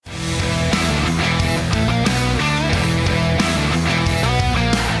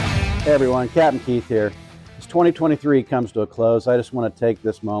Hey everyone, Captain Keith here. As 2023 comes to a close, I just want to take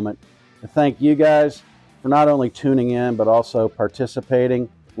this moment to thank you guys for not only tuning in, but also participating,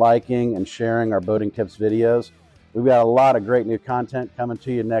 liking, and sharing our Boating Tips videos. We've got a lot of great new content coming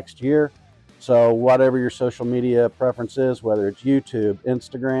to you next year. So whatever your social media preference is, whether it's YouTube,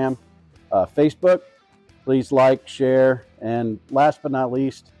 Instagram, Facebook, please like, share, and last but not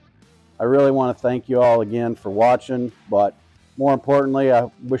least, I really want to thank you all again for watching, but more importantly, I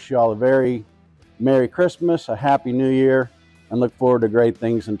wish you all a very Merry Christmas, a Happy New Year, and look forward to great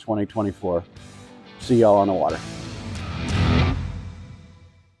things in 2024. See y'all on the water.